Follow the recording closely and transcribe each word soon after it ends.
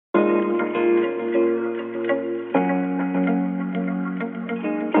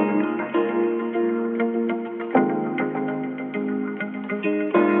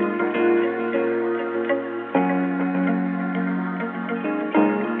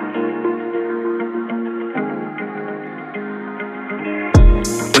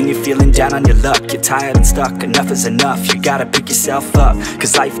you're feeling down on your luck, you're tired and stuck, enough is enough. You gotta pick yourself up,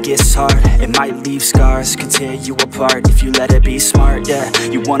 cause life gets hard. It might leave scars, could tear you apart if you let it be smart, yeah.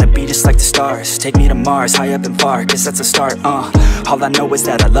 You wanna be just like the stars, take me to Mars, high up and far, cause that's a start, All I know is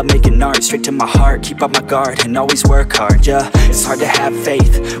that I love making art, straight to my heart, keep up my guard, and always work hard, yeah. It's hard to have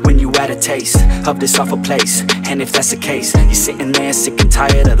faith when you had a taste of this awful place, and if that's the case, you're sitting there sick and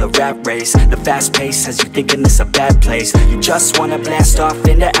tired of the rat race. The fast pace has you thinking it's a bad place. You just wanna blast off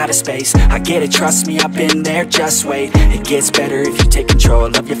into outer space. I get it, trust me, I've been there, just wait. It gets better if you take control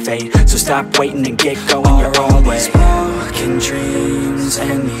of your fate. So stop waiting and get going your own way. All these broken dreams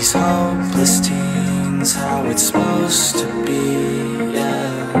and these hopeless teens, how it's supposed to be, yeah.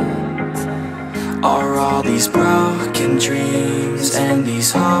 Are all these broken dreams and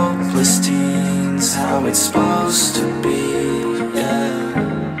these hopeless teens how it's supposed to be, yeah.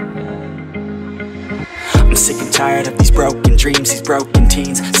 I'm sick and tired of these broken dreams, these broken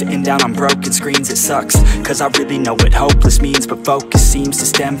teens, sitting down on broken screens. It sucks, cause I really know what hopeless means, but focus seems to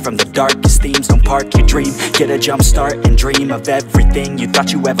stem from the darkest themes. Don't park your dream, get a jump start and dream of everything you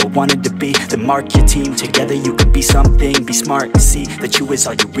thought you ever wanted to be. Then mark your team, together you can be something. Be smart and see that you is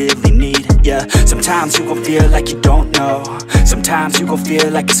all you really need, yeah. Sometimes you gon' feel like you don't know, sometimes you gon' feel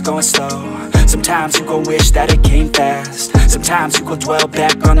like it's going slow, sometimes you gon' wish that it came fast, sometimes you gon' dwell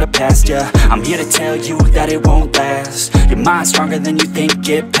back on the past, yeah. I'm here to tell you that it won't last. Your mind's stronger than you think,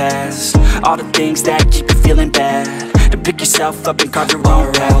 get past all the things that keep you feeling bad, to pick yourself up and carve your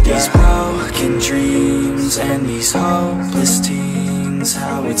own path, all these broken dreams and these hopeless teens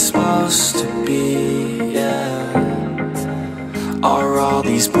how it's supposed to be, yeah. Are all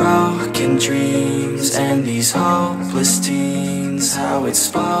these broken dreams and these hopeless teens how it's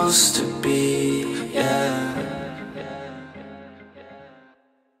supposed to be, yeah.